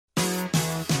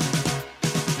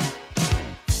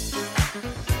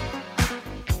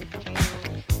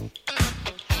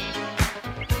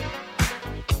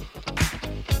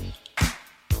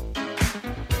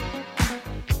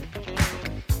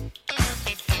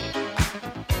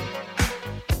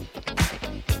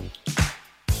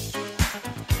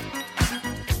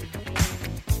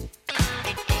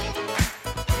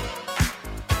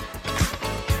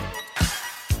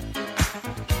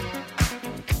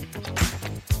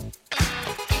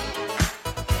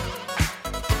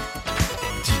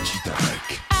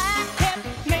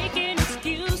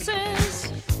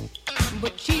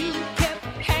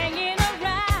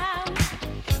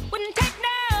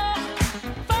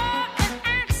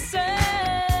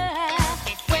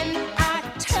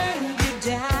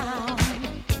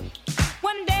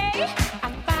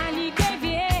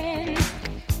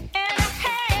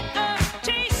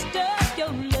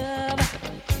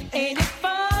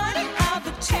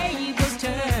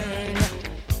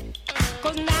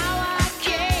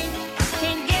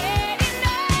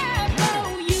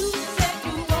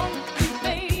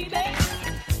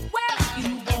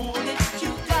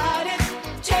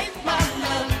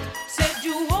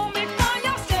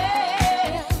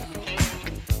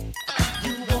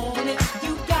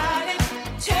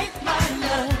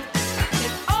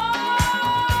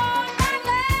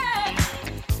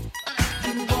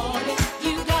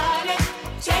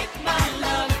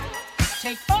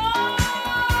Take all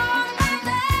my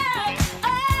love.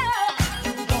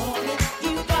 Oh,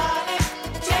 you got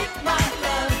it. Take my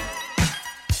love.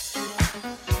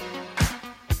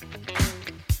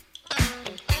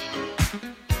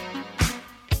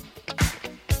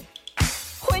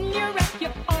 When you wrap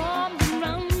your arms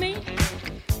around me,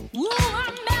 ooh,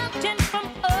 I'm melting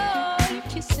from all your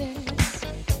kisses.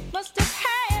 Must have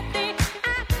had the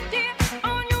idea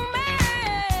on your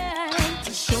mind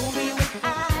to show me what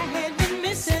I had been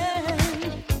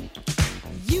missing.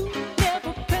 You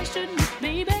never pressured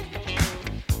me, baby.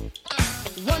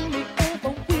 Won me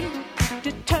over with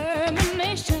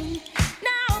determination.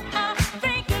 Now I'm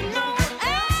thinking no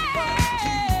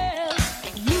else.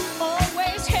 You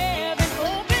always have an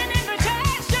open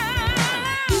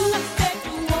invitation.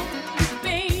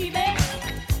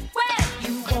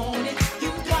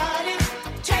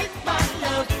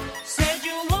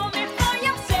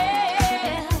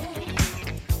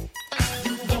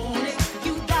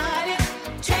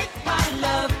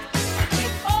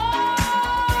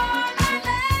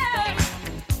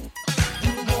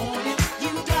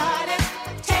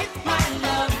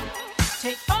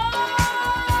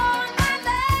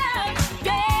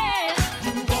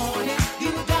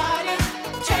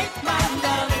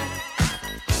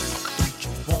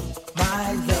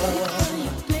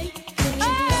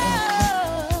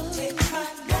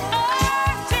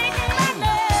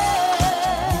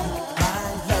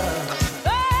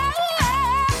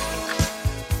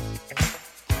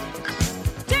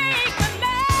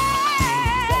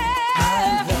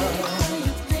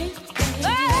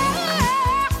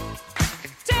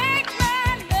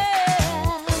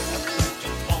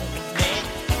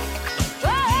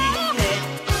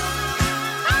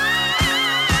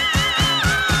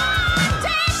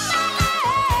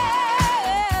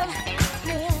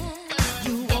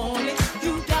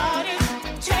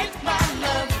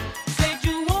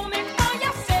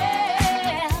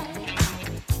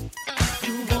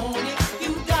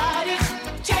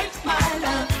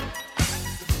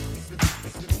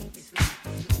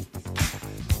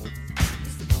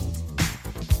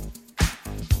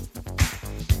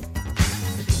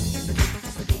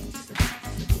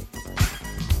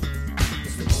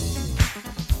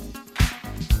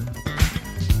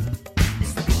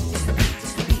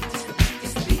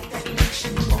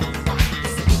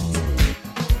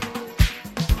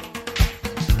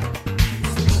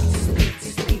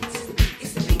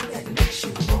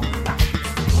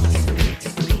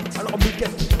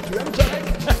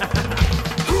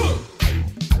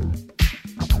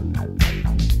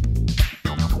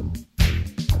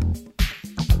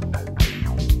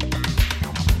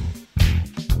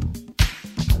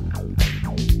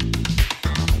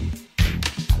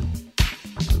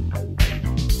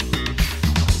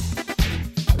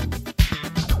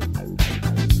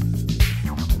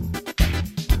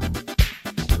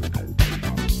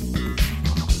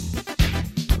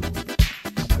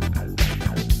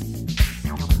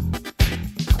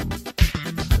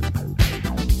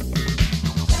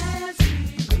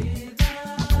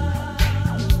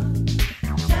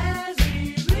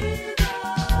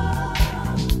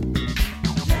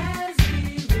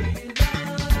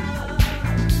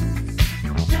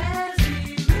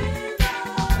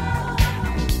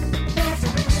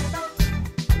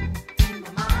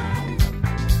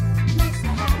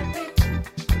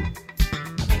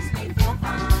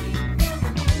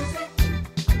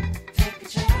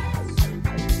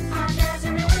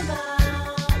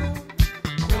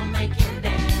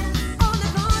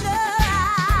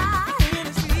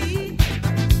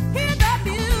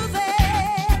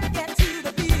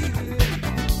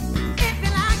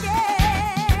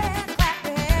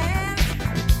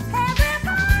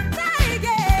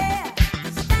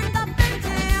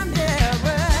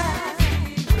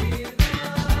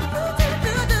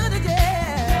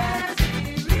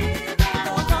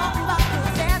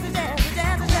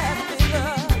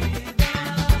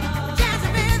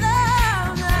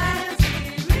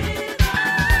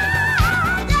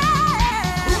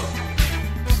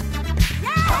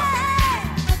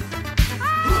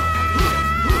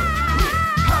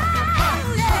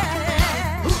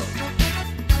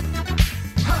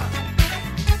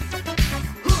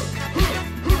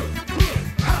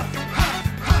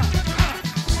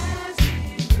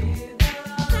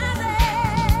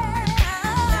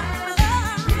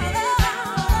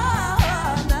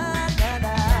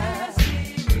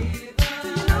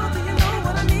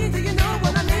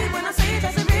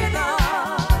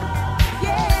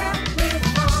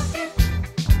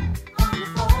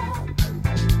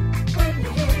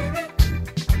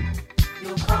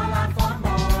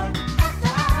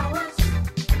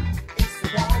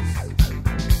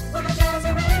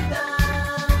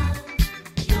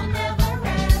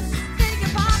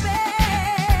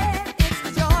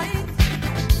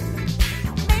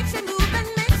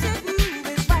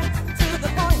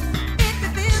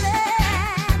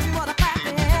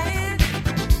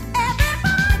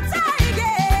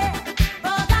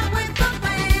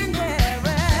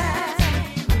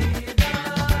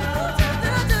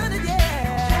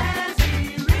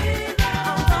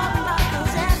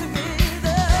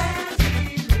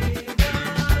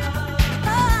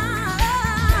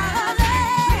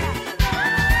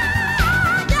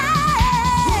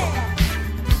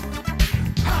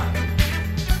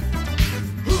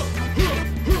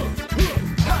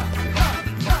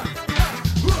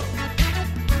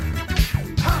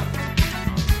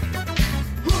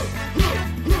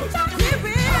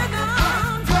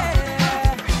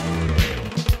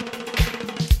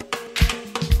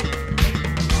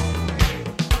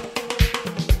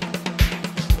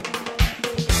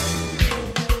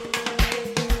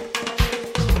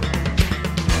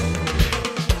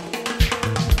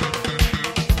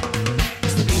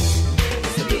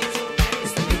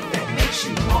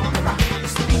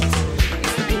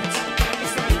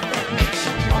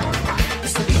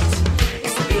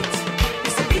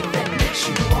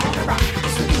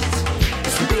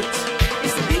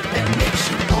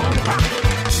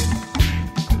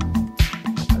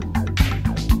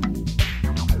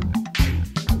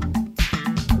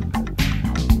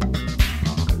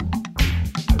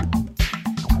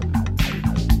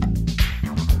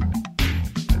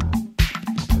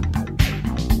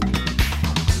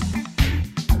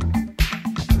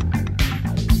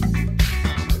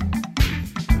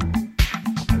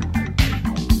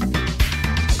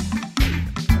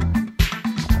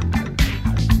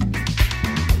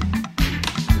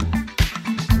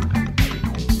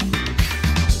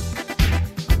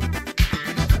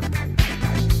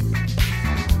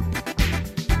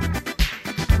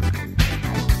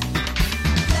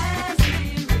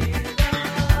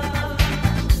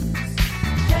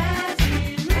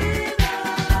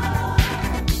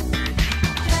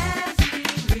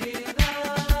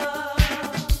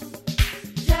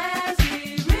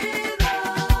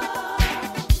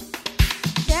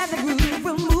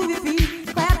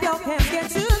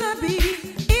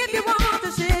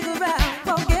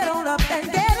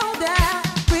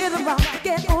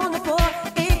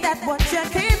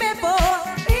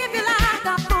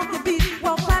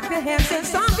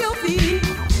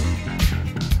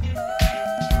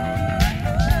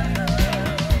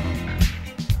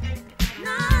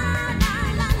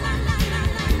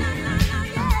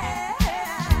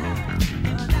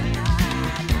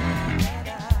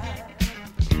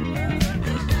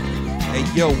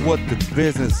 Yo, what the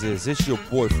business is? It's your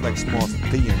boy Flex Master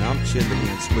D, and I'm chilling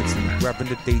in Switzerland, grabbing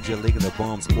the DJ, league of the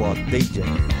Bomb Squad DJ.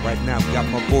 Right now, got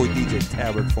my boy DJ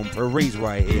Tarek from Paris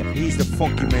right here. He's the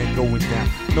funky man going down.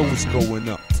 Know what's going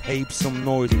up. Tape some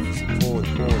noise if you support.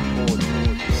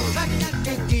 I got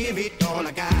to give it all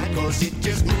I got, cause it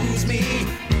just moves me.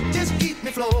 Just keep me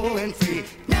flowing free.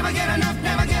 Never get enough,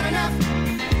 never get enough.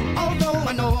 Although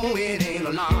I know it ain't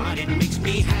a lot, it makes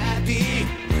me happy.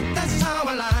 That's how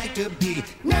I like to be.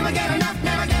 Never get enough,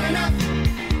 never get enough.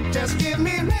 Just give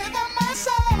me rhythm, my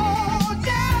soul,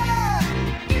 yeah.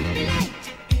 Give me light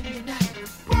in the night.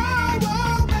 Whoa,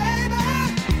 whoa,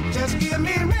 baby. Just give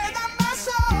me rhythm, my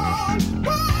soul.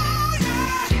 Whoa,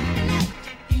 yeah. Give me light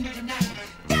in the night.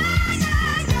 Yeah,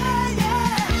 yeah, yeah, yeah.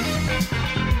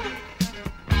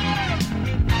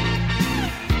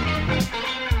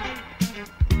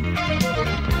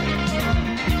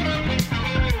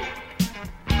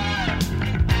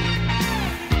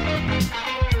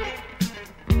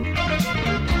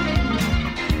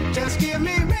 Just give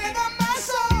me rhythm, my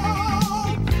soul.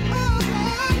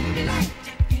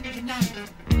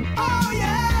 Oh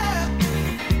yeah.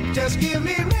 Just give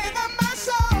me rhythm, my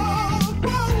soul.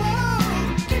 Whoa,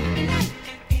 whoa. Give me light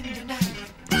in the night.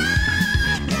 Yeah,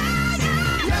 yeah,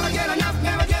 yeah. Never get enough,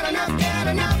 never get enough, get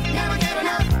enough, never get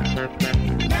enough.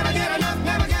 Never get enough,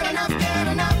 never get enough, get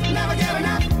enough, never get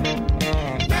enough.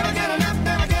 Never get enough,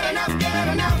 never get enough, get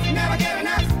enough, never get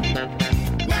enough.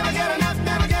 Never get enough,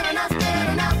 never get enough, get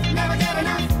enough, never get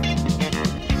enough.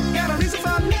 Got a reason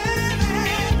for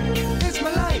living, it's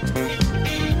my life.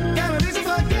 Got a reason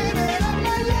for giving up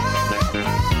my love.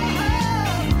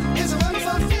 It's a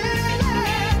wonderful feeling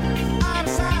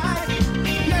outside.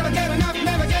 Never get enough,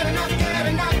 never get enough, get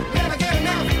enough, never get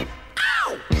enough. Ow!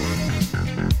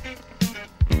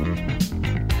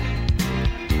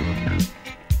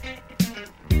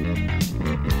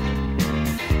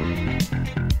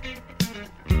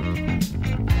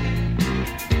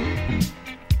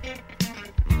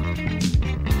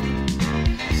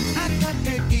 I got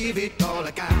to give it all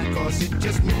I got, cause it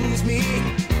just moves me.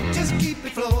 Just keep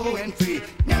it flowing free.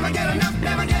 Never get enough,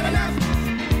 never get enough.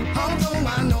 Although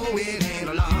I know it ain't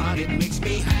a lot, it makes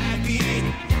me happy.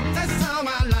 That's how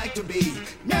I like to be.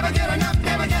 Never get enough,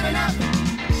 never get enough.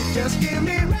 Just give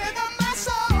me rhythm, my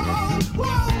soul.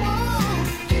 Whoa, whoa.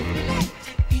 Give me light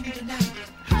in the night.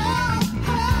 Oh,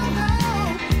 oh,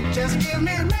 oh. Just give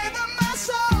me rhythm, my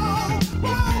soul.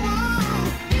 Whoa,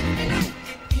 whoa. Give me light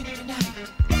in the night.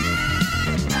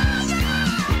 Yeah, yeah,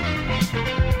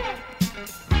 yeah.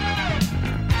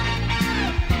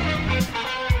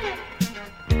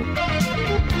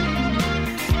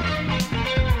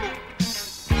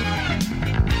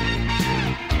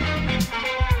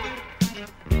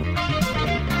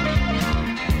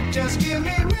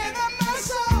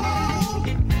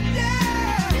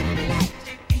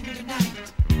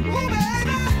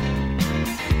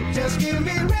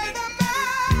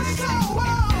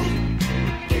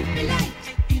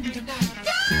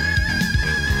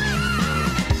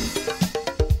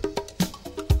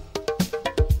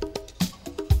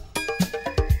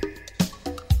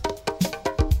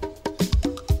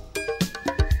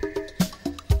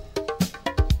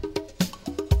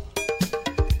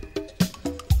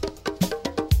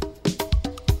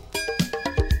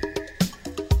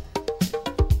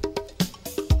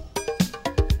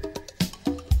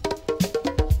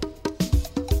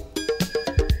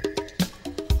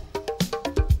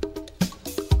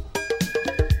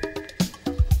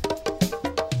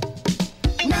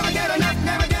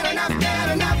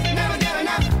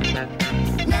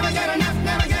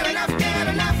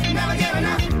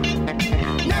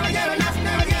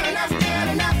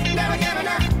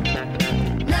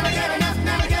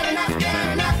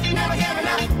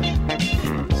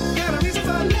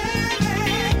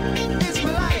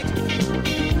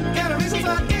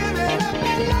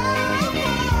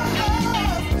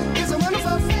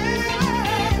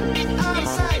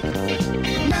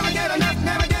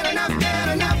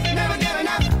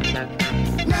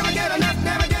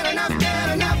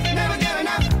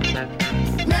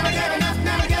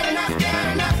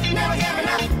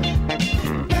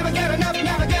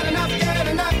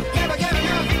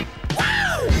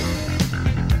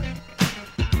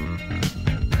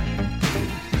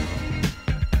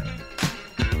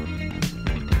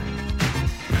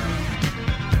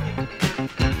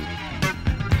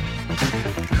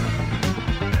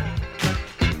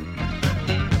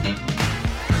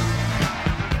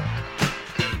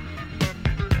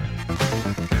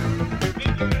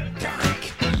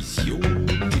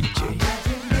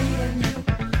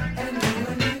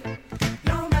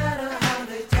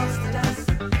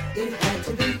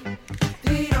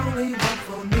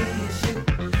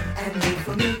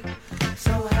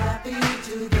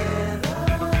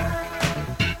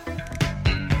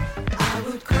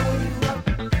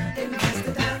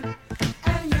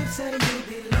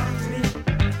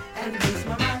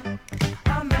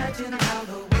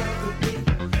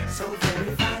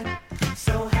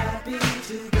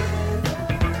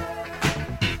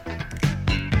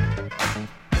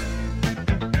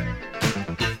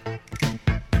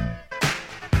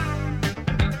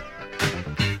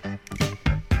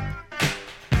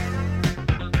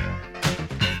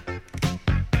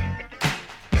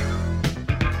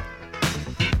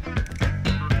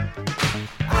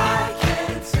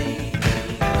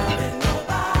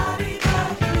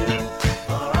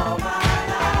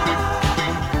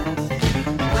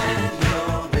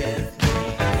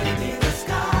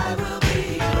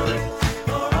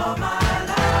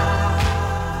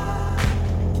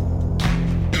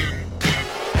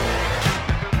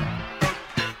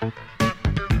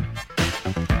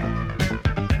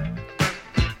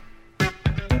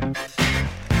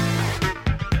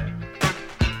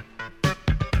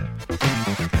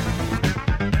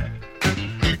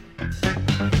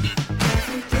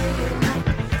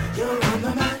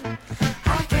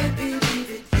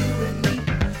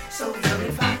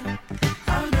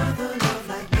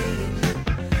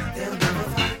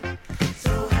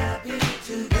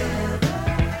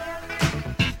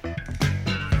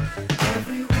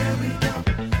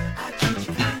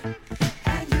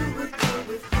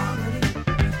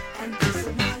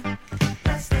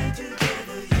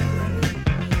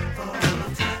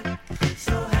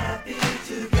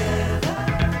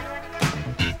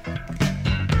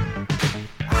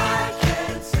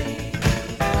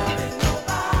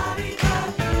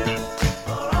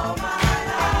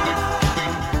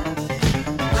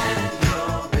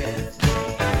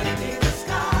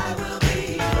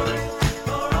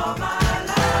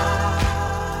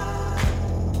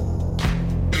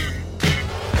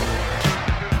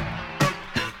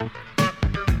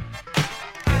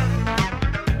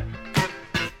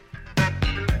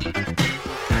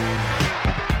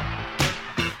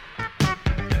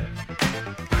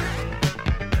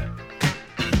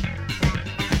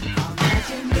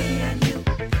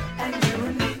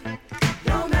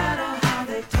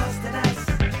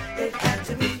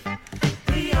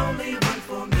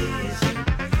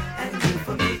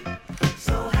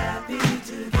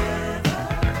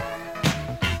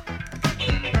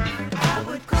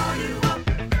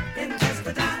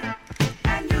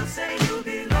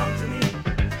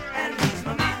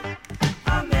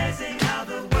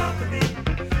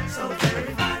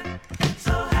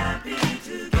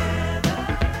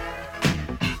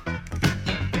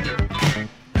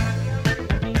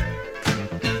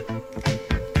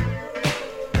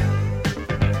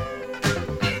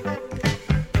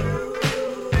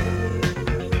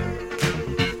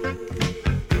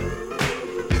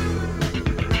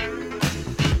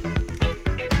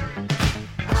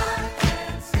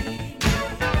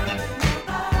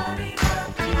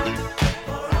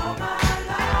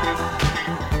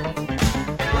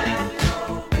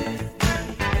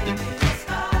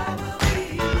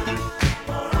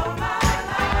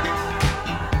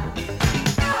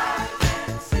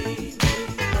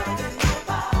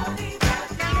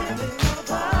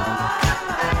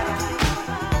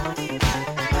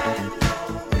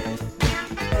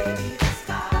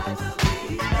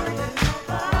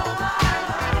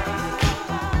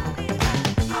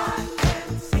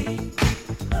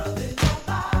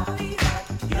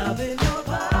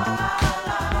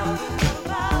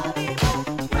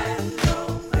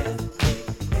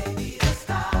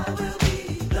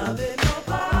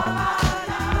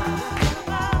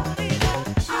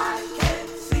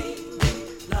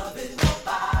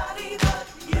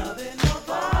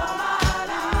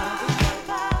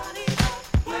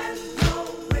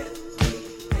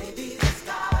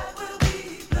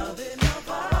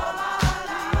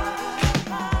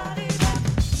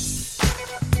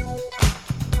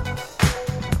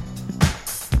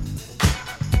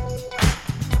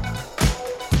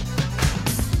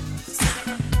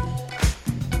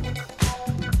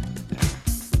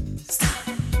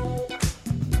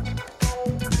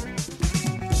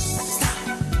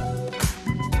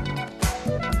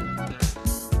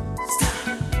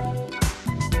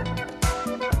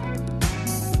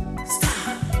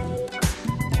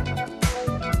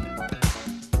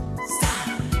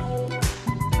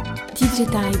 DJ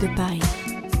Ty de Paris.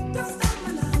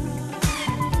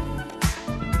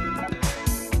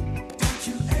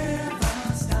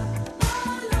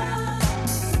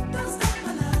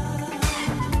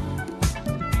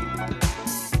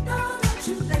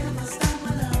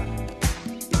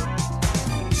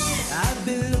 I've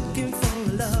been looking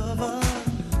for a lover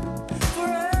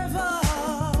forever,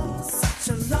 such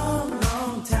a long,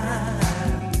 long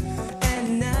time.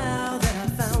 And now that I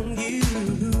found you,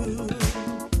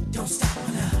 don't stop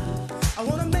my love. I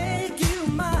wanna make you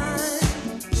mine.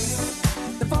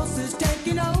 The force is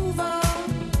taking over.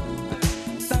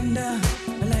 Thunder,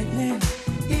 lightning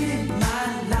in my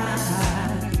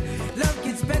life. Love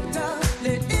gets better,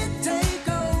 let it take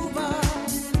over.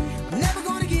 I'm never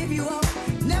gonna give you up,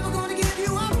 never gonna give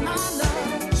you up, my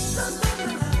love.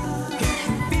 Can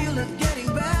you feel it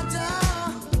getting better?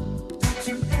 Don't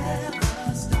you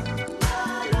ever stop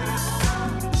my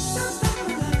love. Don't stop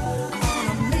my love. I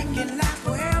wanna make it last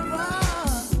forever.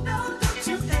 No, don't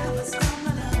you ever stop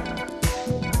my love.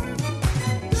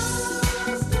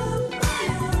 Don't stop my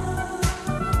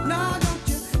love.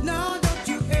 No, don't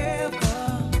you ever.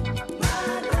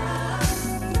 My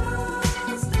love.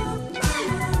 Don't stop my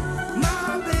love. My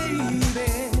baby.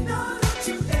 No, don't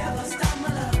you ever stop my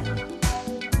love.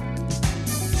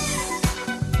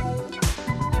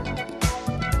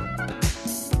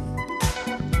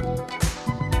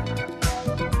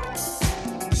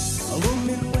 A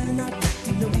woman when I get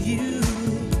to know you,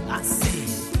 I say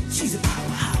she's a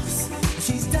powerhouse.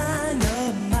 She's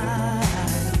dynamite.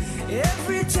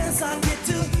 Every chance I get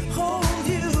to hold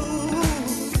you,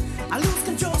 I lose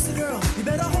control. So girl, you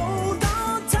better hold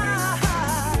on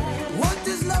tight. Want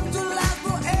this love to last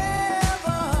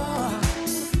forever,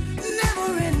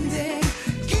 never ending.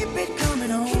 Keep it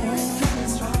coming on.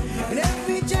 And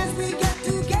every chance we get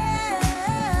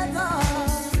together,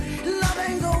 love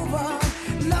ain't over,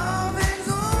 love ain't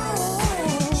gone.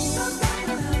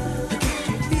 Can't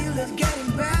you feel it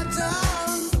getting better?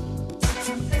 Don't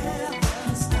you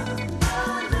ever stop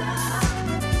my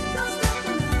love. Don't stop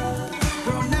my love.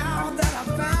 Girl, now that I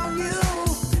found you,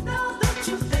 no, don't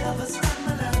you ever stop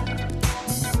my love.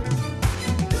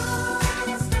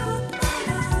 Don't stop my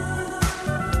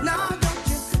love.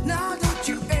 No, don't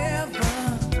you ever.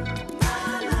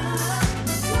 My love.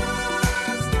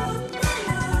 Don't stop my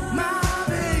love. My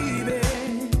baby.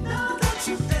 No, don't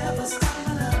you ever stop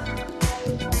my love.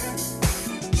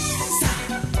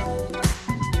 Stop.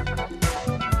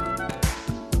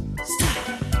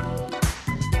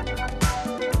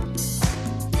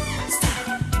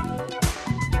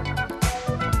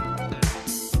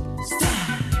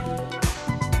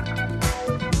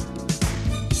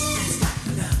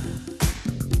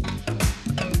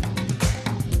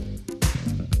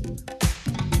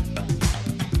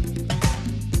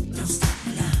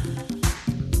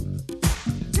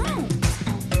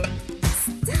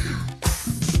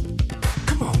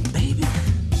 Come on, baby.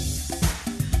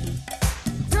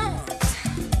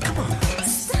 Come on.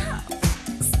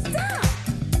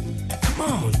 Come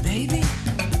on, baby.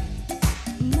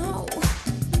 No.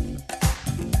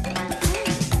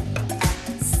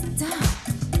 Stop.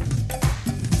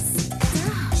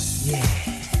 Yeah,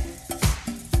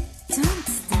 Don't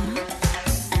stop.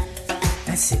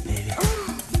 that's it, baby.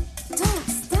 Don't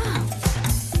stop.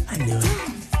 I knew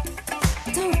it.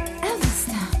 Don't ever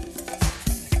stop.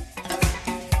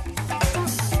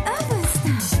 Don't ever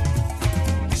stop.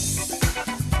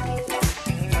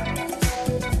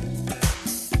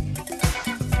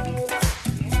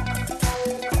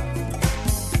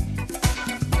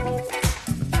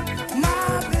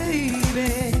 My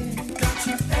baby, don't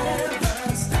you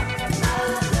ever stop my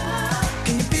love.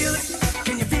 Can you feel it?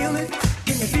 Can you feel it?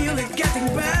 Can you feel it getting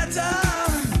better?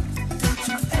 Don't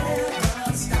you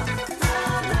ever stop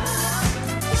my love.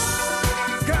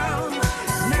 Girl,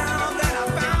 now that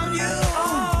I found you,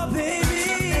 oh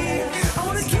baby, I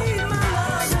wanna keep my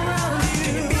love around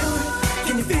you.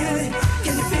 Can you feel it?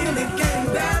 Can you feel it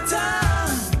getting better?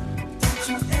 Don't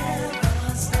you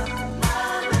ever stop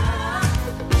my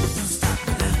love. Don't stop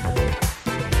my love.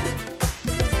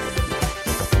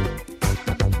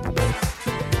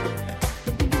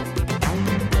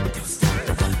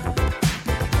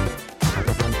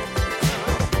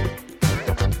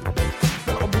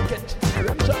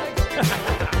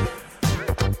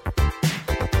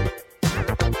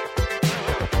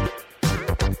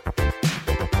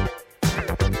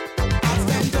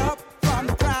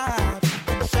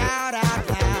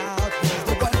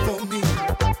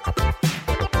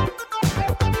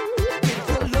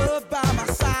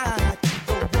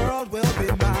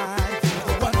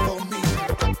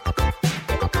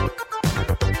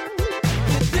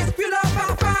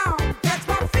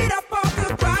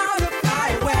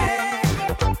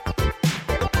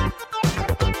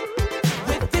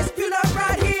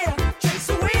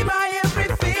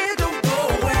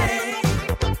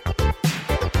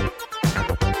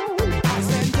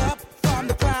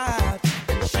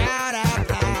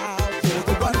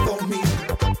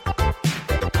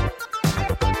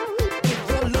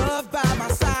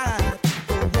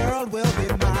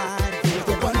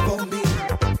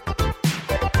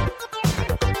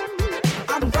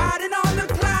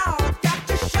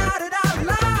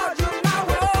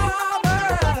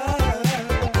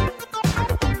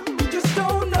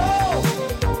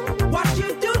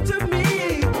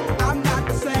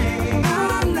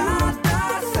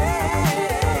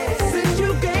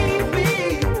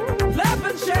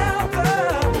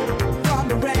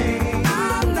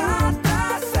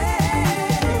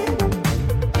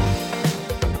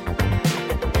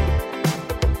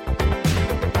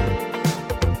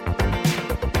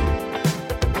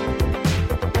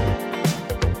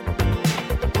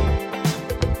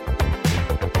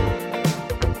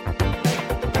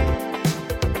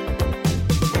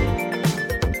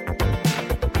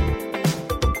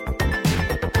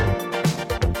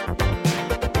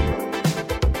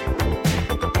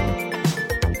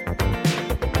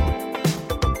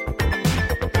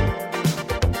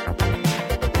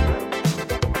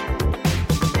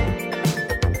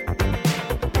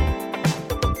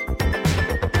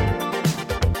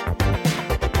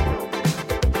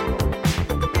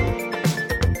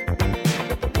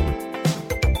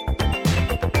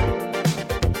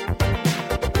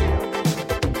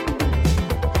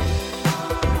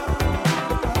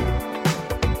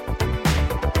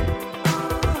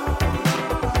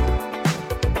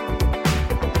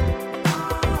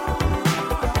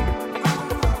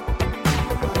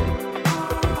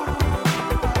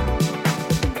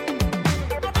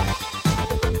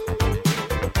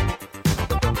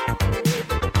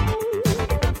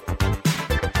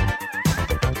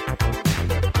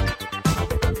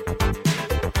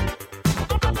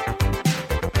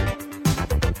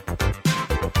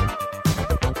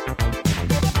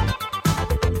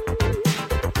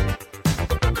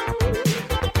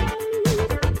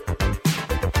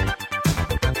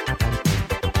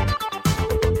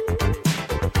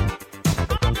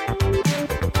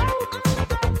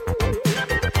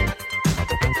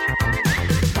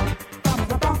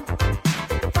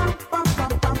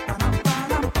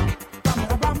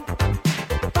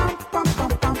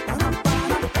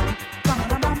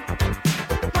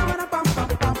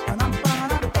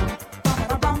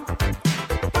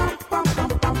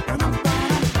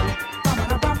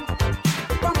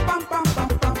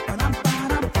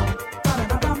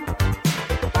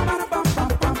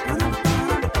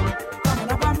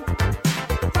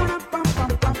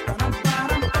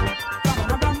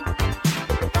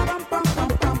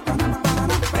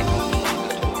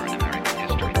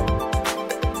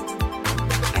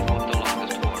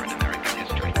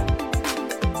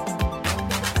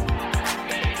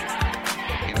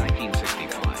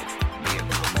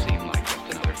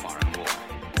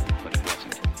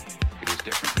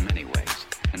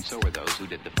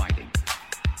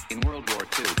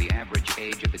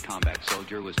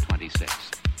 soldier was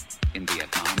 26. In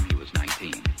Vietnam, he was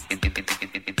 19. In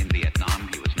Vietnam,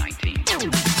 he was 19.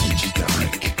 In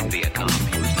Vietnam,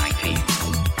 he was 19.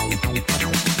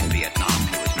 In Vietnam,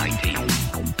 he was 19.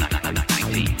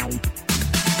 19.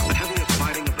 The heaviest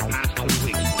fighting of the past 2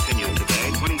 weeks continued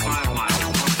today, 25 miles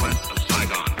northwest of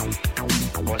Saigon.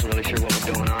 I wasn't really sure what was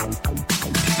going on.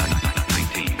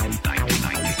 19.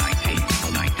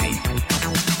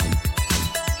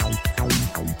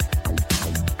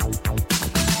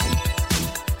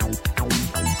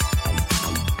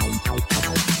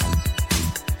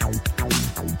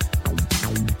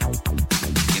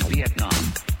 In Vietnam,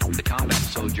 the combat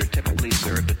soldier typically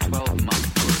served a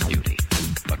 12-month tour of duty,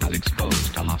 but was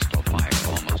exposed to hostile fire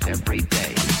almost every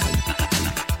day.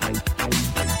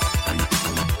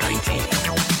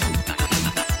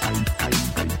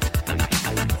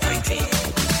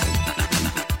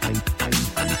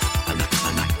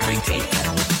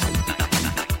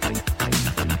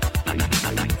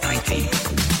 19.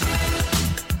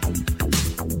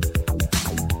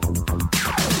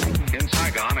 In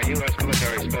Saigon, a U.S.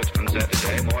 military spokesman said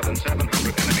today more than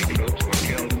 700 enemy troops were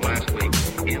killed last week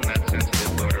in that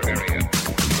sensitive border area.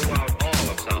 Throughout all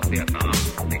of South Vietnam,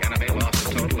 the enemy lost a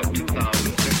total of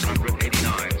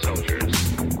 2,689 soldiers.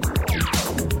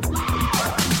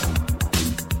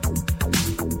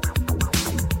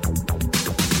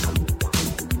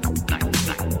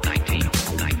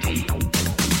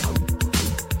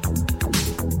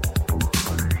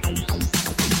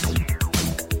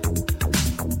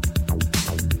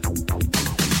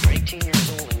 You're 18 years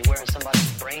old and you're wearing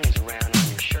somebody's brains around on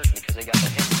your shirt because they got their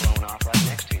head blown off right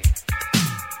next to you.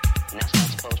 And that's not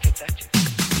supposed to affect you.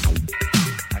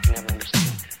 I can never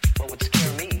understand. What would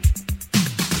scare me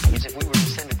is if we were to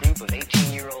send a group of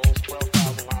 18-year-olds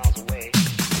 12,000 miles away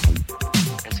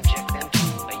and subject them to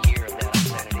a year of that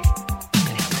insanity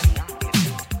and have them not get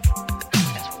hurt.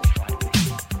 That's what would frighten me.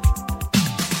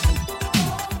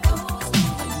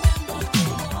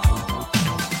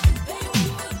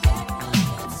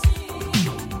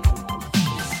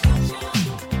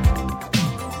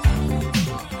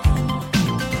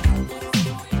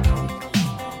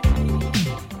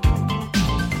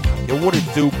 Yo, what it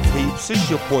do, peeps? It's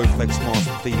your boy Flex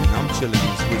Master D, and I'm chilling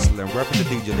in Switzerland, rapping the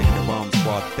DJ Lick in the Bomb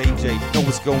Squad. DJ, know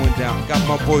what's going down. Got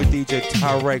my boy DJ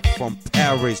Tarek from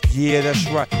Paris. Yeah, that's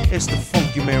right. It's the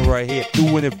funky man right here,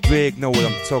 doing it big. Know what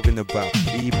I'm talking about.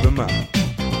 Keep him up.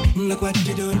 Look what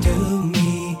you're doing to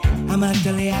me. I'm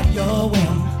utterly at your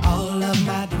whim. All of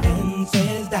my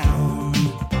defenses down.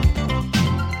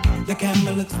 Your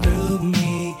camera looks through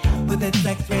me with its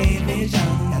X-ray vision,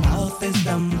 and all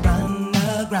systems run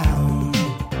aground.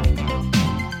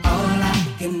 All I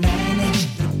can manage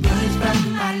to push from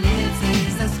my lips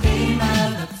is a stream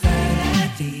of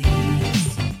absurdities.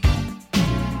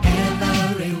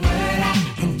 Every word I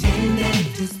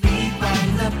intended to speak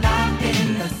winds up locked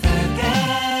in the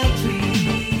circuitry.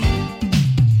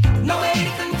 No way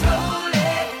to control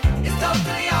it. It's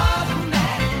totally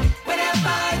automatic.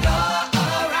 Whenever you're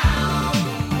around,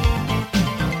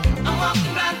 I'm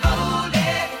walking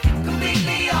blindfolded,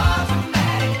 completely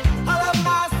automatic. All of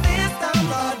my systems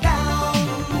are down,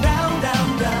 down, down,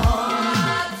 down.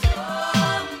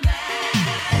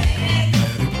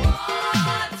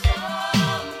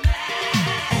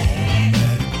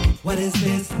 What is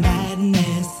this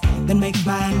madness that makes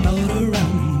my motor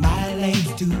run? My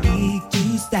legs too weak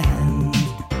to stand.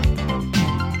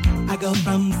 I go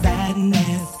from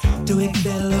sadness to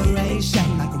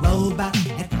exhilaration like a robot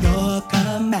at your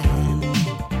command.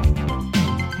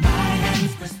 My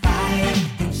hands perspire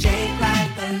and shake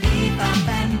like a leaf. Up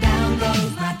and down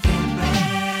goes my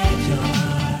temperature.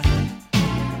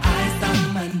 I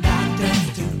summon doctors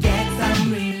to get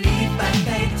some relief, but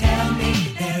they tell me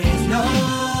there is no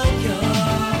cure.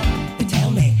 They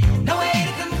tell me no way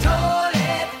to control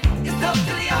it. It's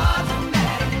totally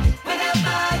automatic.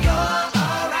 Whenever you're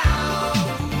around,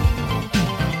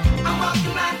 I'm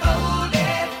walking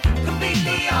blindfolded,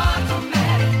 completely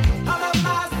automatic. All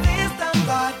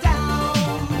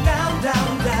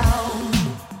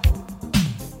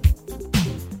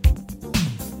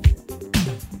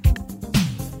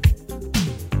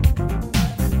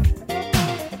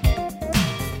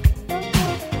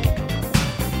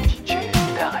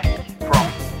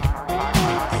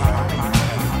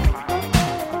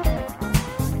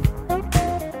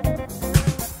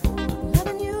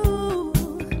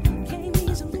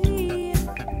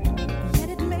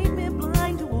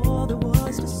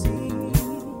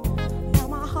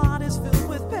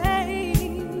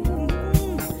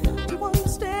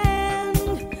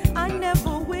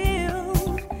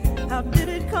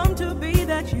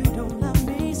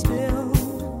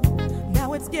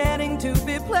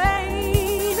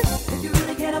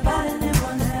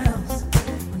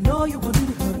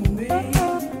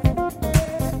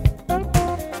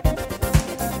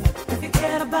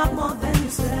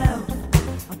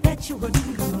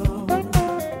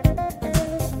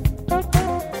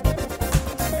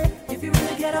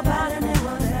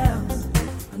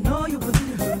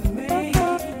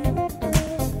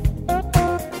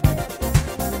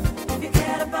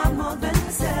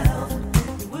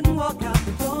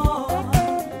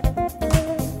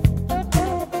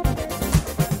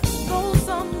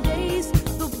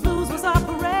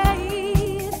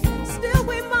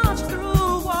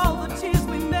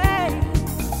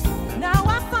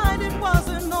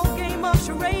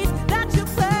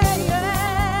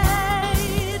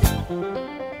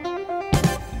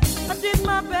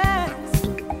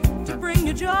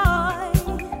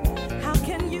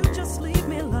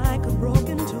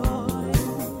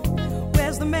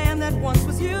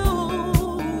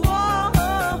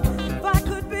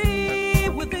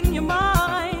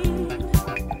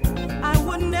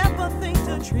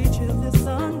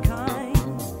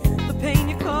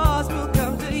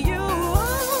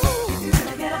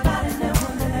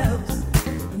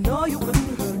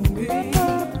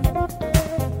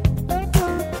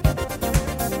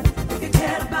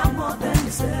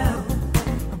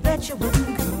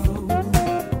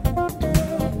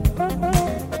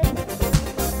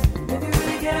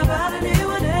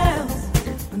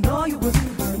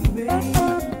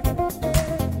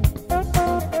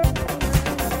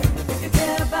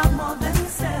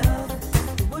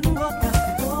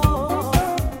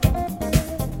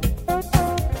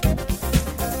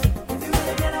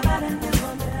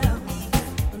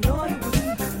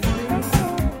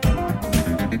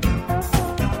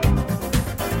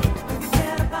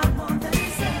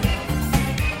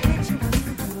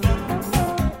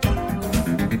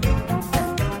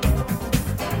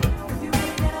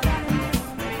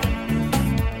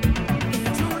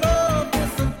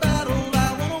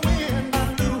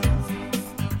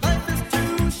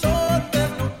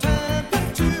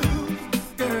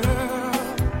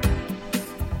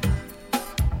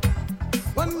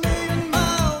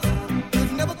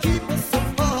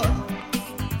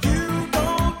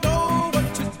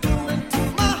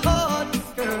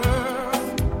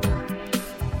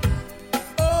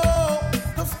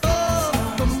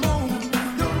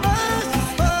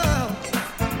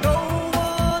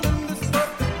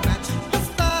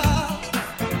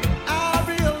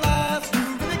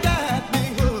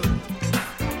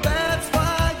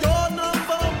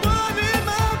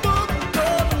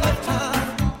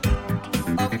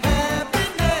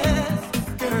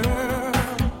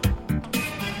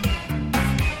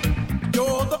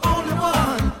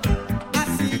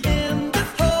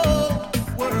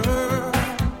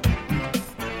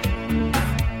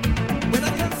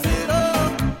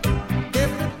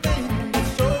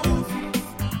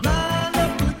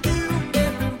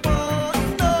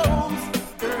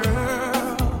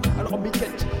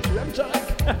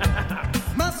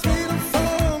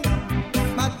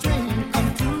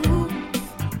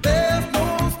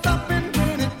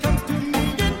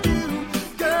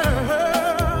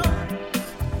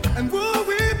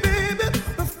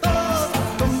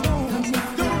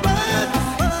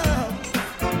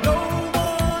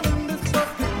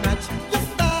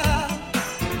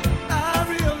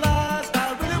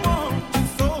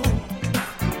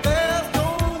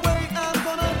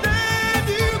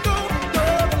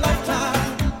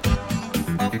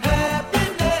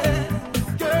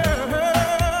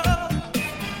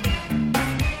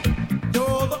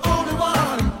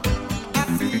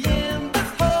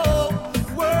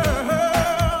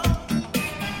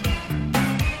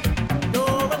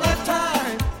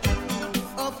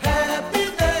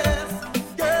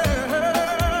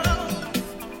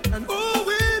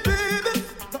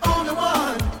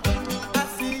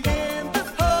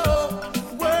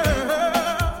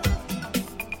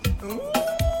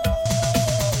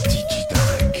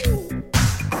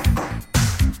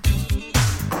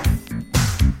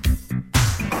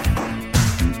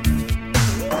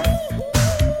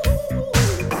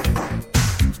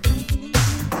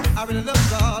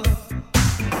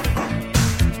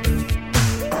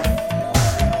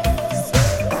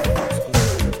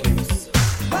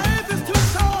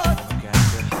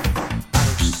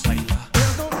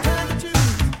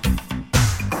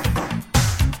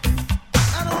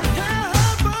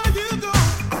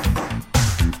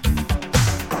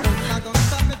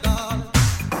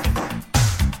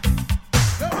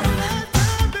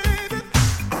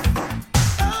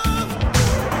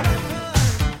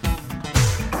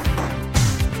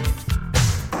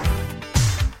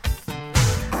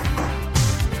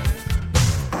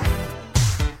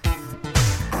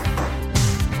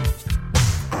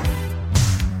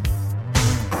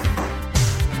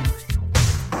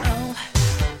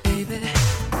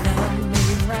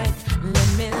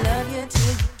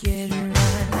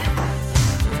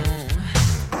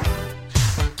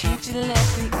you let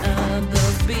the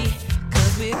others be?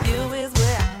 'Cause with you is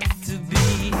where I got to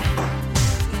be.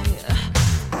 Yeah.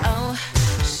 Oh,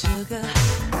 sugar,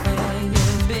 where you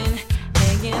been?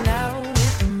 Hanging out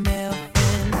with the male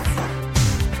friends.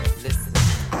 Listen,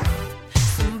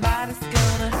 somebody's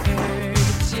gonna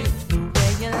hurt you the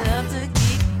way you love to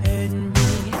keep hurting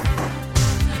me.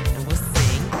 And we'll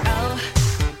sing, oh,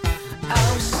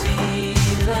 oh,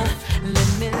 Sheila, let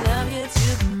me love you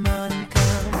till the morning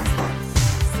comes.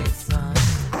 Sing a song.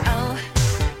 Oh,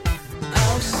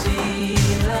 oh,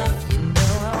 Sheila, you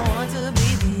know I want to be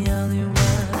the only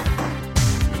one.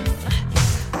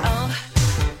 Oh,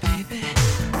 baby,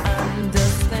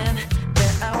 understand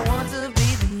that I want to be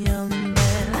the only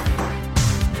man.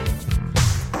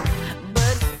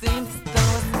 But it seems as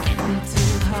though it's getting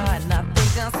too hard, and I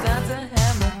think I'll start to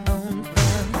have my own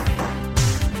fun.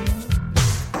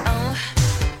 Oh,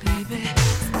 baby,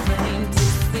 it's plain to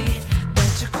see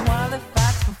that you're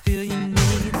qualified to fulfill your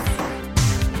needs.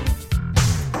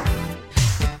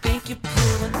 You think you're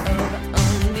pulling over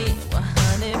on me? Well,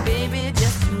 honey, baby,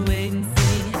 just you wait and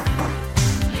see.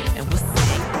 And we'll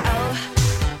sing, oh,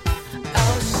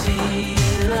 oh,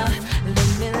 Sheila, let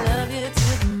me love you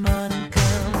till the morning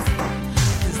comes.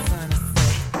 The sun will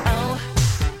say, oh,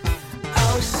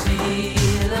 oh,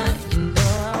 Sheila, you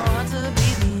know I want to be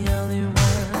the only one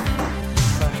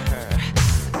for her.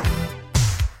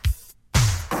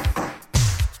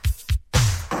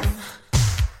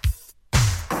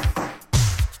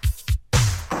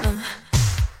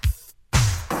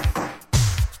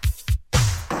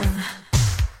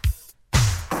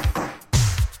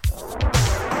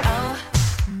 Oh,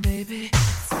 baby,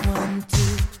 it's 1, 2,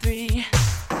 3.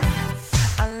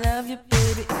 I love you,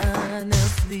 baby,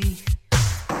 honestly.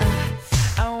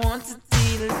 I want to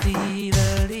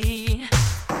dee-da-dee-da-dee.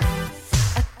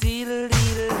 A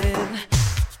dee-da-dee-da-dee.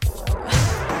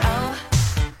 Oh,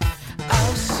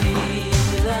 oh,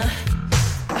 Sheila.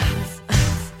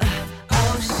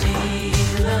 Oh,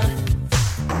 Sheila.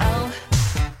 Oh,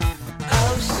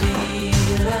 oh,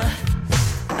 Sheila.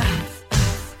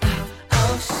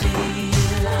 Oh,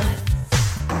 Sheila.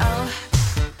 Oh,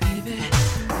 baby,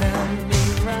 love me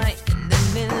right. Let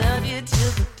me love you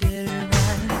till we get it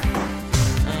right.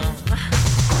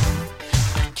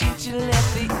 Can't you let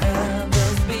the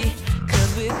others be?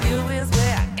 'Cause with you is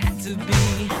where I got to be.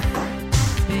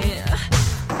 Yeah.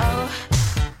 Oh,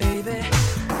 baby,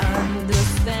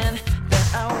 understand that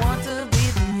I want to be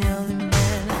the only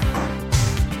man.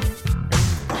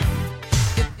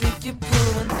 You think you're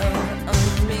pulling over on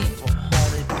me? Well,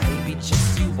 hold it, baby, just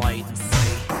you wait and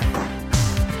see.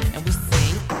 And we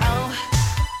sing, oh,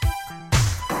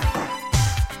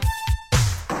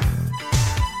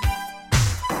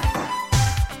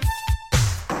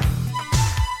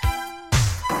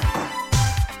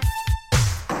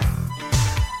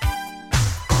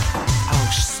 oh,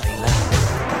 Sheila.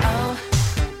 Oh,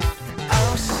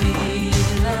 oh,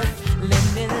 Sheila, let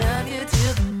me love you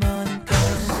till the morning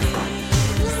comes.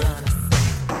 The sun will say,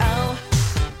 oh,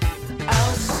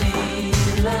 oh,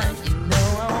 Sheila, you know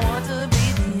I want to be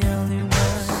the only one.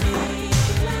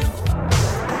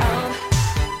 Oh,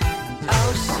 oh,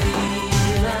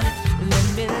 Sheila, let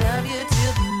me love you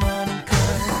till the morning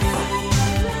comes.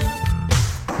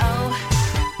 Oh,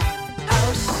 oh,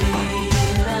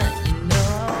 Sheila, you know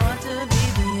I want to be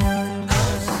the only one.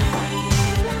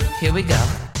 Here we go.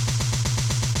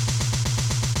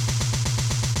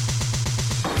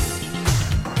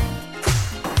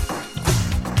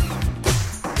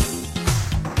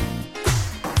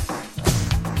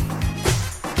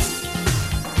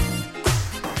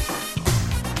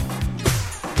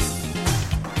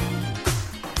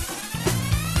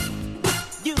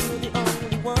 You're the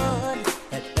only one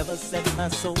that ever set my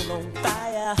soul on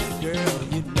fire. Girl,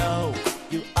 you know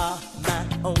you are my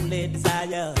only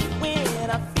desire. When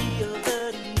I feel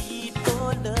the need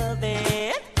for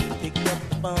loving, I pick up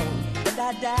the phone and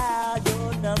I dial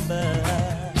your number.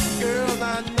 Girl,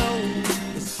 I know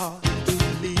it's hard to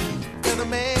believe that a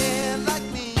man like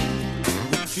me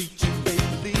would treat you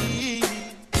faithfully.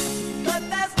 But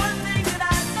there's one thing that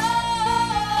I know.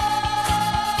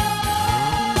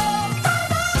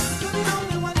 You're the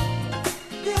only one,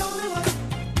 the only one.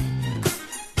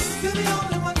 You're the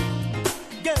only one,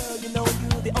 Girl, you know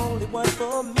you're the only one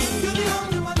for me. you're the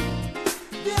only one,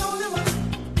 the only one.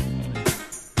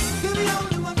 You're the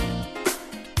only one.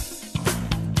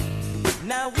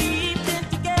 Now we've been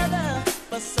together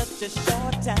for such a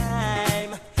short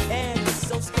time, and it's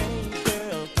so strange,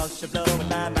 girl, 'cause you're blowing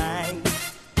my mind.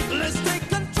 Let's take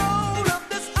control of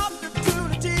this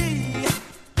opportunity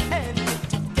and get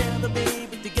together,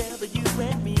 baby, together, you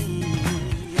and me.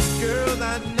 Girl,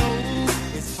 I know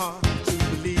it's hard to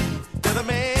believe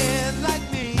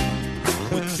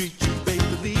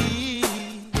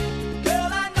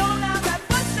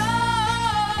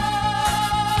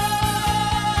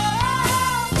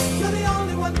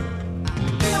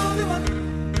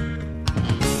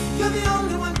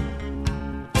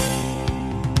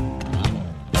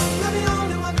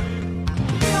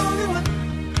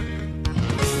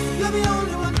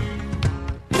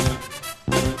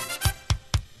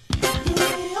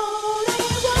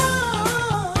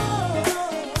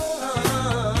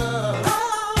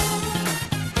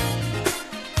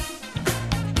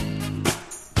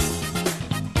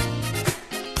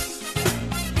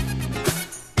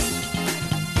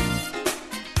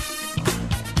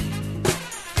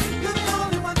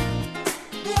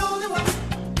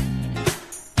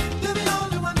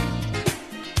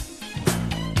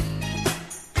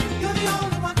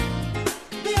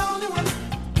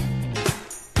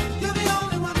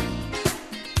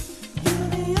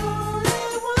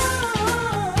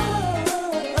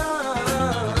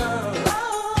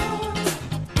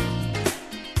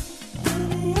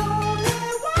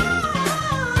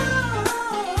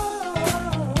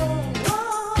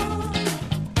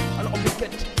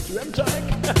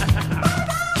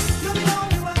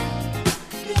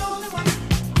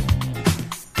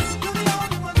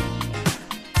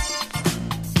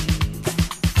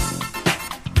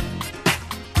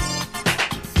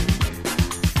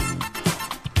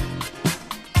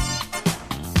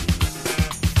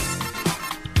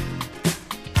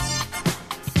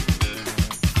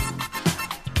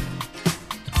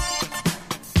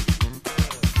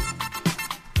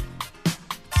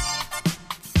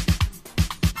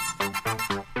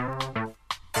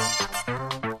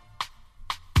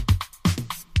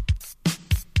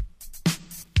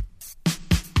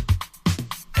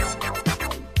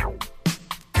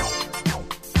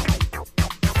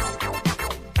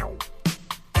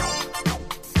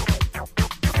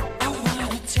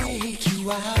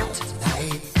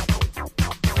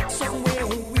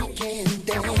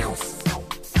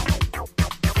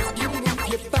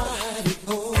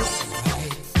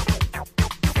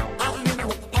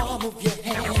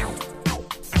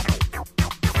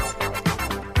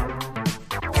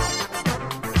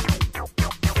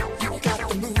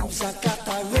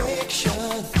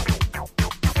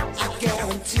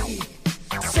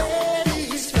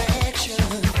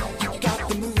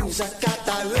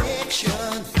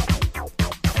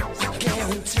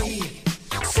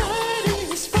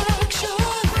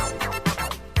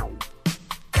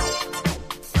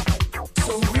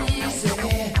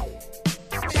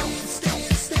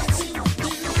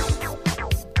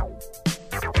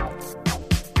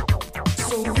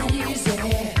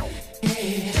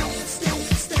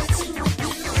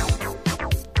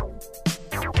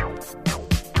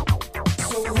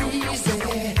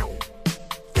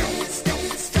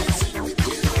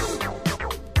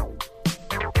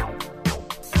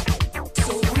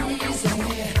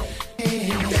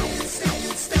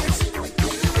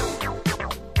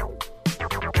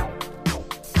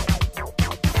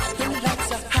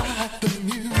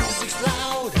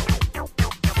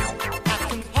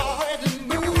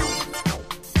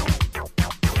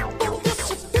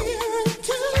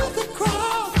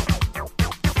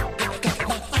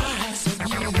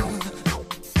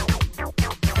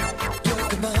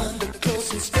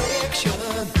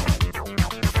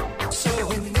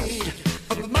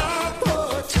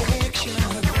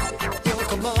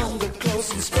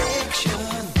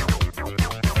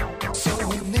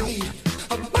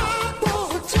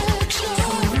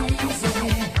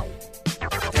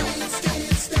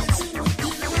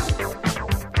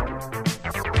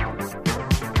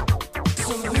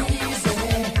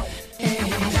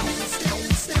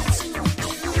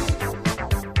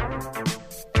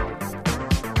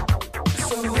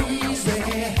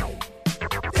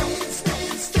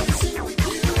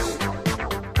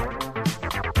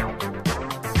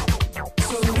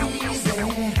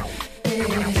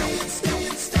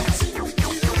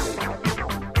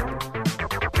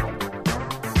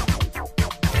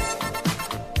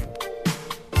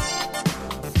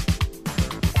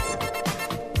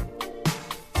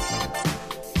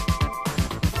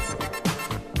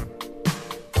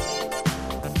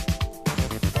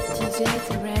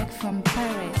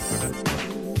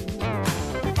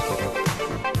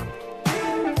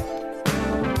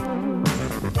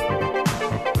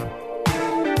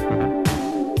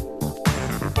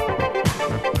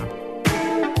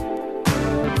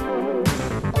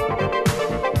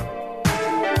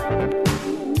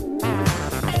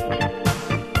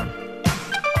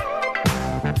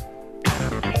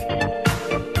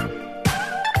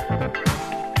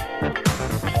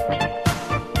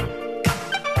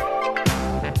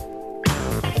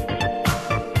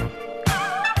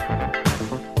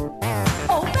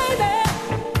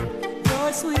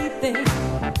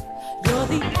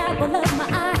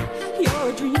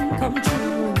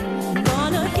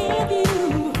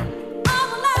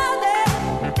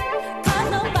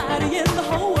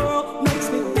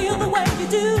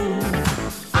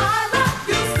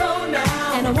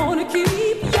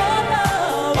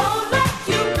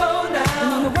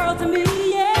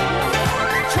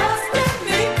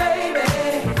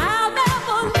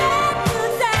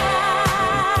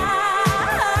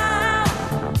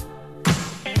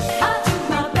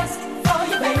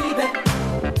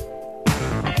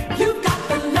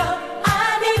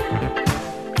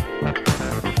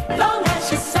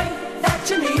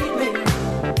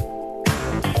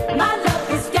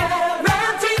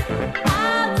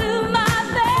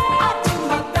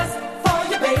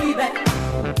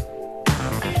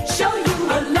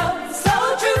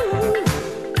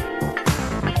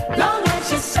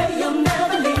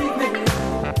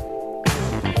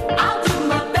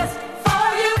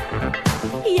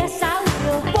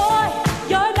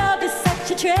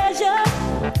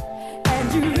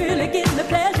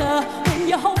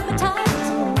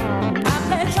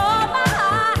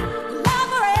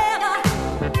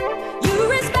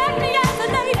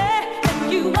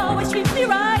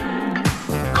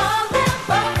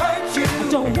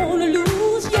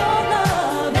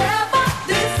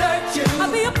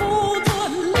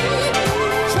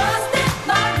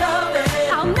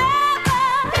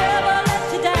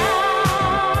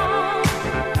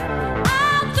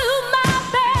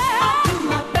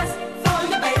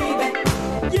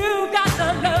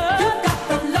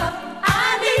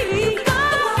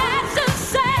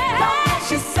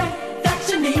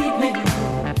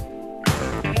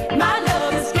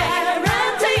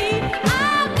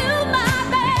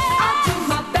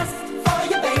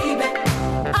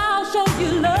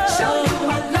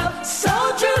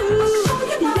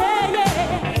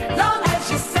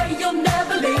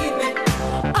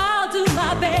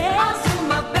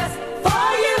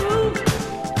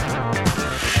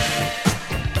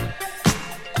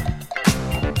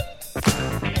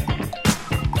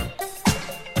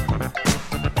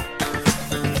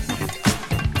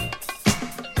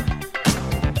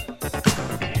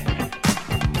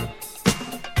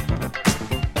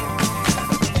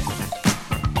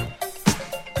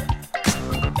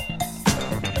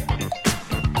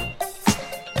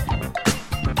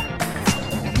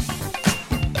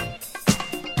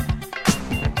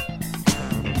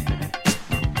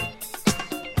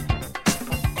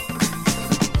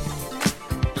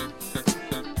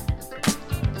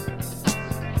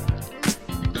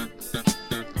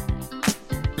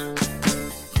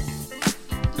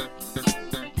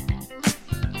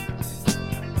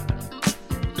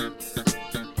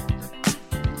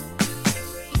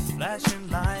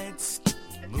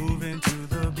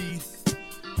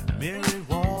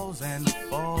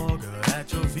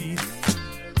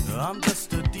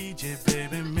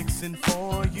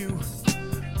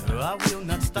I will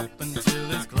not stop until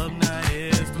this club night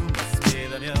is through. Must be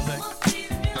the music.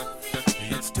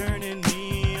 It's turning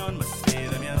me on. Must be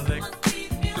the music.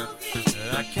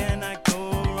 I cannot go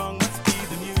wrong. Must be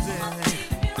the music.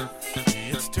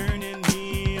 It's turning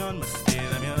me on. Must be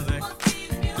the music.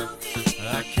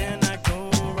 I cannot go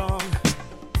wrong.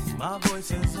 My voice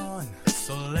is on,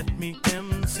 so let me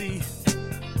MC.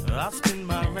 I'll spin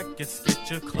my records,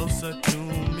 get you closer to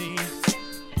me.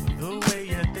 The way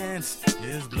you dance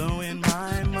is blowing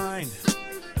my mind.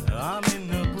 I'm in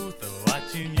the booth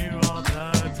watching you all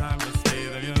the time. Must stay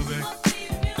the music.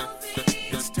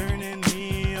 It's turning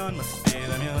me on. Must stay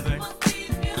the music.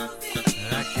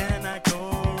 I cannot go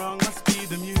wrong. Must be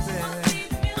the music.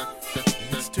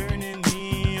 It's turning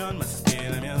me on. Must stay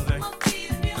the music.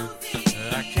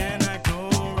 I cannot go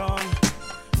wrong.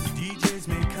 DJs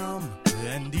may come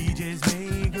and DJs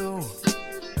may go,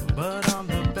 but I'm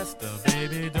the best of,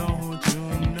 baby, don't you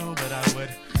know? But I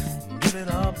would give it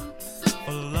up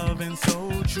for loving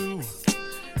so true.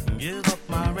 Give up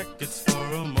my records for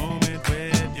a moment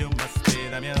with you. Must be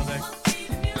the music.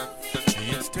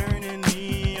 It's turning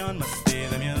me on. Must be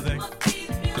the music.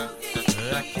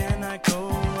 I cannot go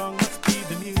wrong. Must be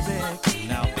the music.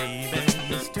 Now, baby,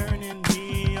 it's turning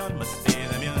me on. Must be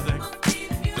the music.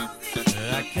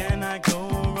 I cannot go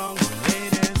wrong,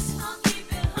 ladies.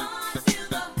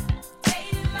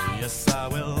 Yes, I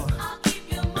will.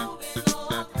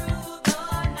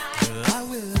 I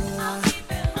will.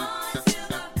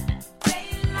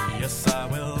 Yes, I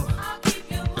will. I'll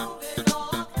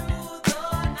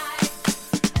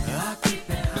keep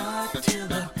it hot till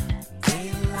the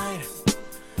daylight.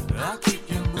 I'll keep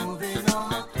you moving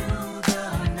all through the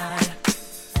night.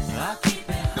 I'll keep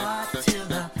it hot till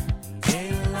the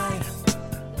daylight.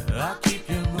 I'll keep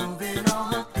you moving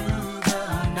all through the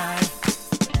night.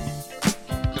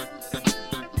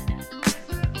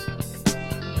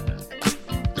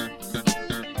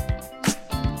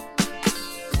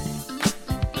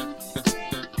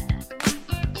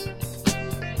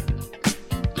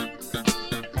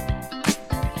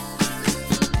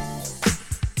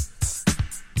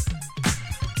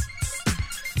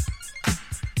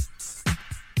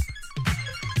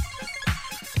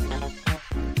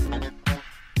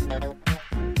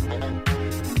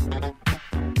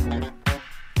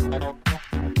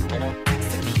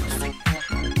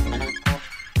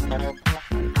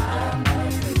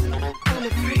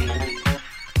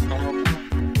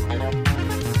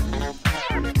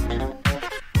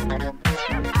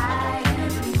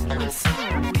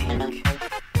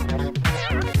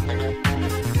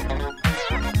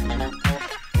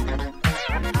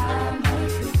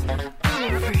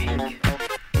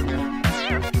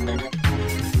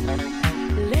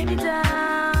 Lay me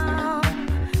down,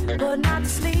 but not to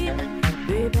sleep,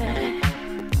 baby.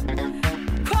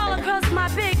 Crawl across my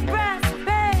big brass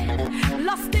bed,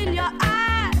 lost in your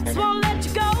eyes, won't let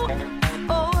you go.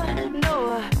 Oh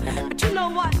no, but you know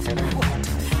what?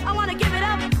 I wanna give it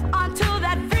up until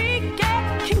that freak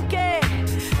get kinky.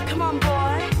 Come on,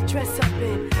 boy, dress up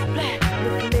in black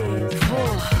with me.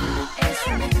 Oh,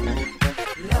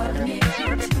 love me,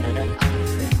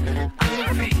 I'm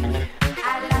a freak.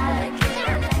 I like it,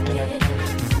 I like it.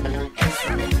 It's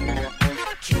me,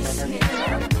 kiss me,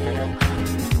 love me.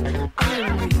 I'm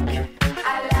weak.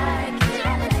 I like it,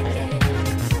 I like it.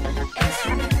 It's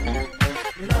me,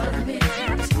 love me,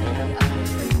 it's me.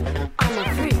 I'm a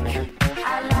freak. I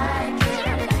like it,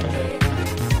 I like it.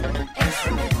 It's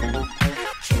me,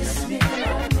 kiss me,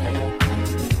 love me.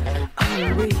 I'm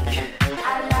weak.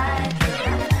 I like it,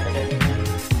 I like it.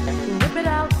 Whip it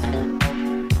out.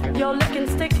 Your licking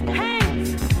stick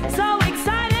hands so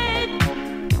excited.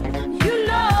 You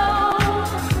know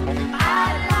I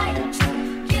like to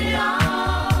get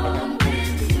on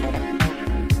with you.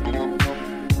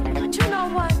 But you know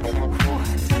what?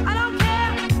 I don't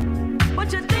care what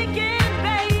you're thinking,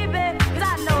 baby, 'cause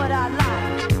I know what I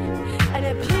like, and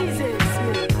it pleases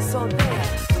me. So there.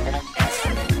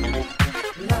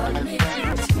 Love me,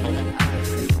 it's me.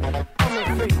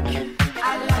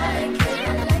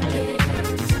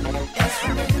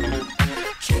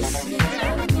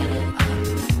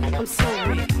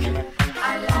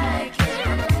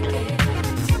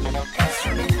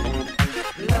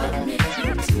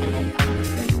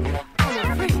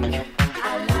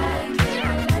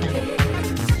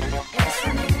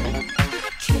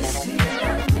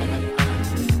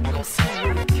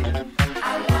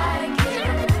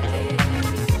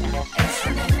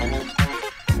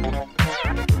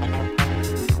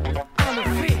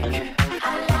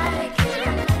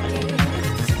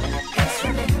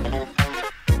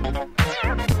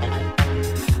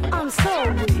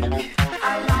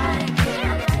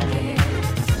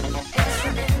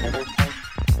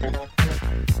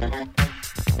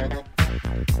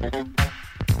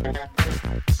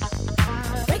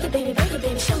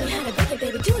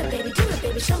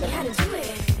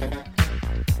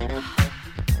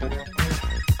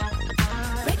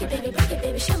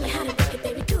 baby, show me how to do it,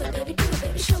 baby, do it, baby, do it,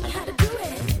 baby, show me how to do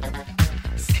it.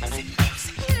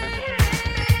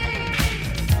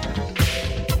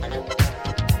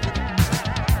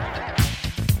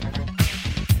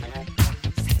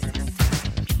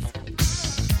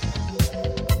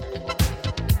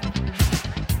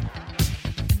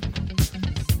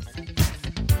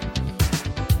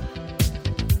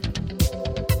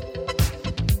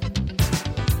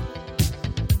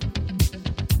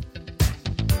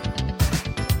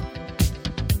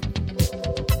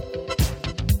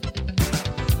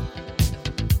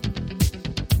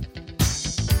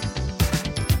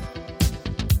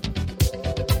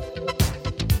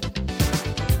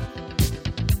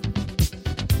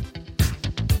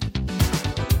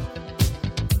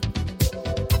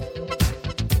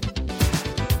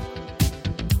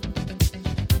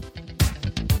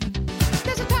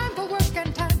 There's a time for work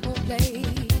and time for play.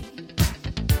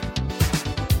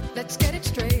 Let's get it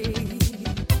straight.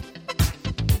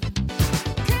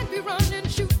 Can't be running,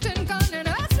 shooting, gunning,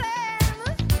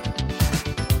 hustling.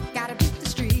 Gotta beat the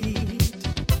street.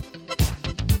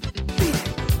 Beat it.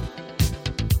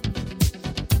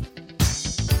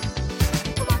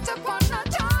 Once upon a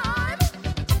time,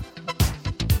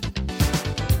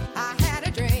 I had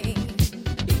a dream.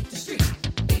 Beat the street,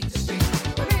 beat the street.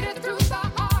 We made it through the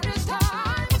hardest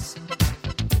times.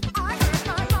 I heard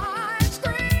my mind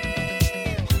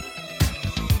scream.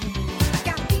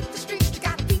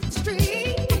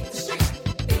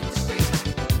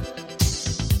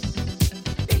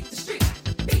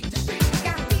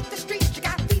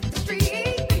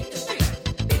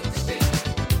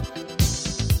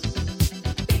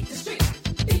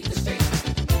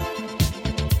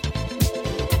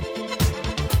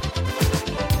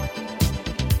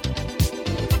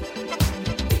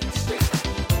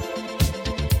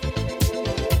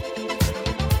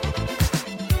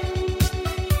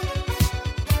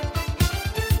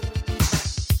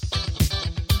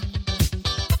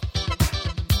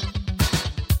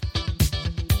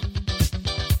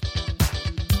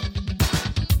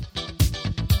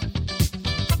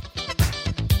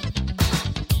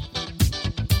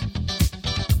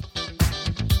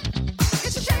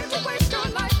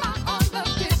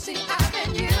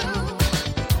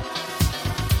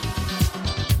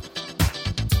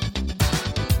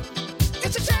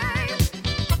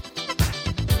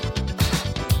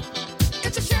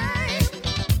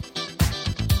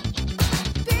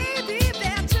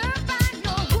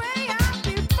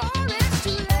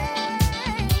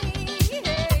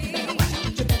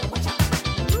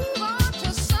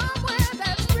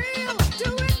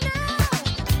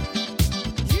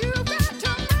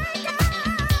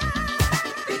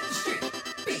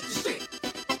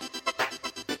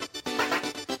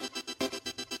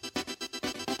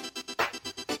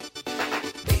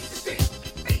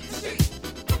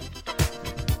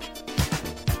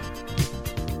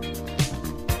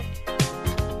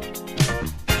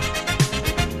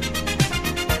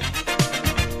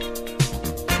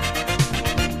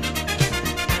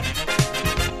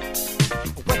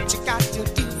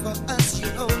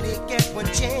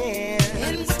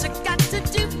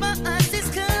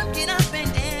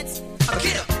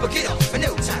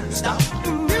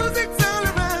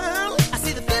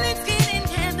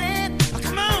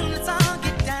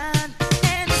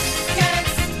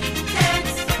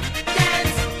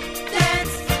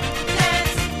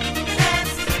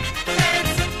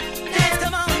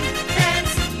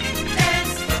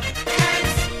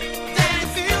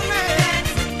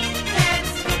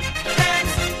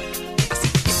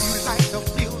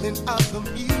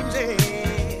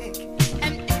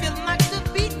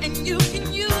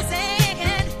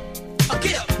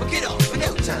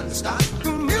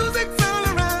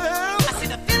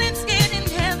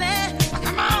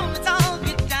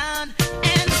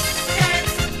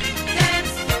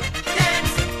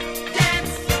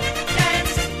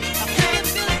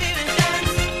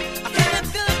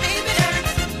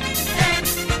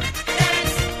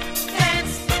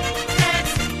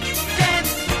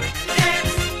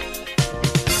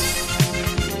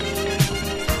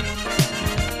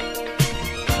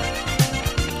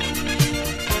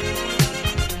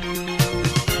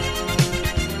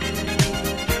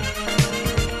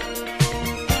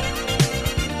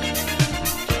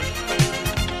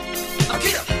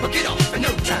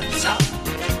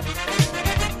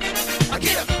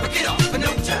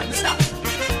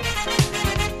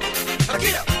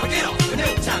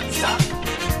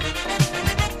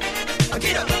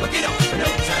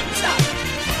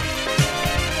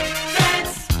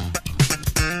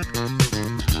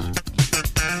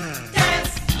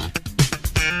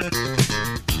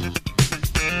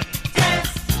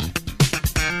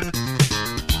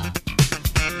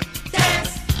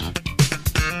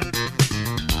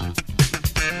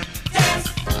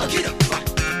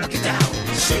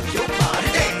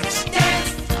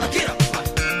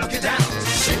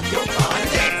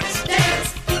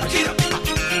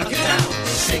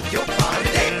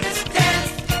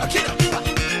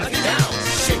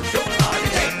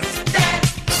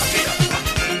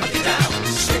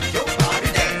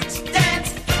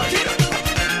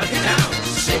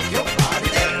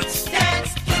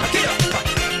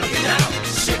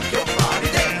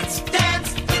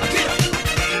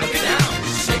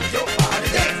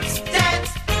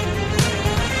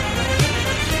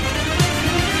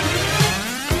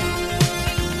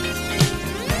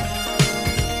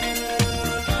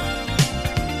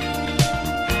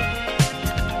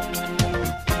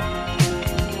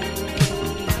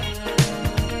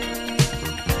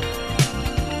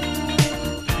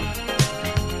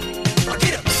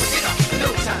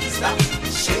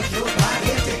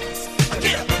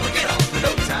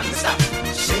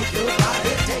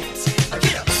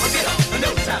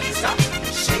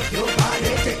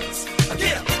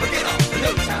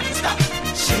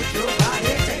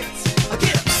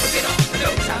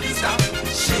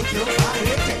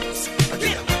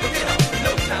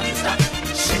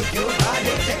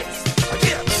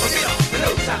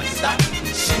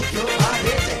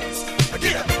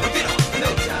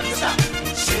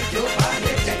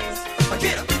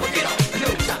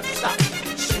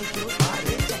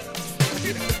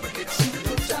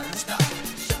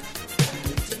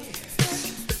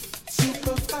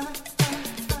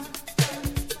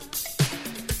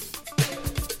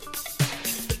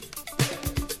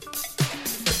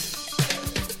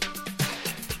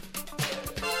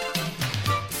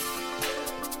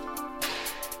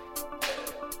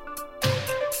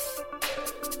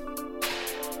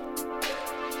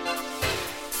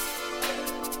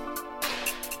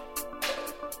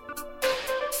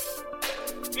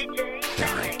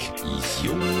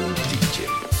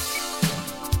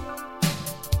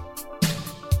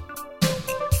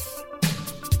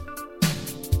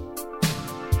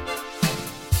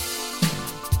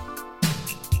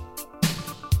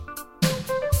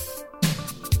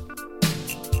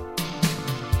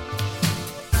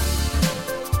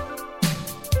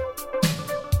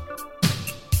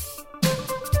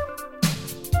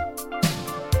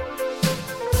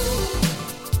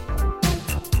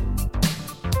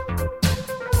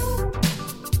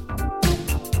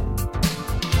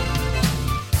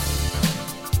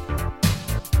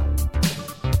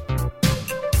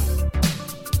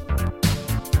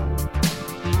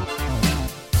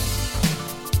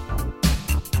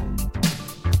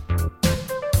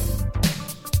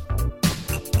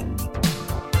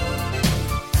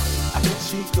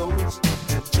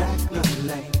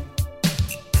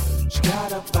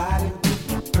 a body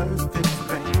with a perfect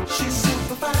frame. She's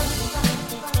super fine.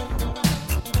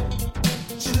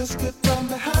 She looks good from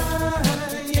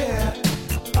behind, yeah.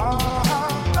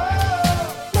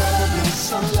 Lovely,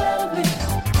 so lovely.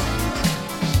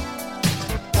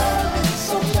 Lovely,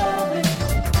 so lovely.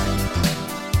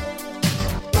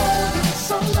 Lovely,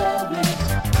 so lovely.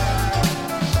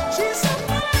 She's so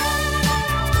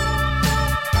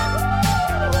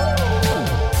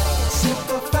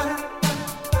super fine.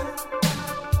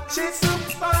 She's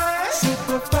super fine.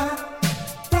 Super fine.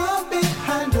 From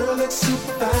behind, girl, it's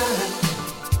super fine.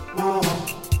 Whoa.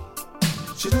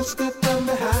 She looks good from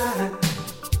behind.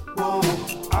 Whoa.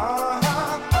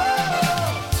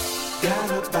 Got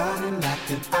a body like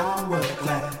an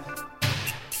hourglass.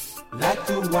 Like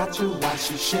to watch her while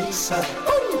she shakes her.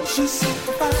 Ooh, she's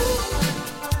super fine.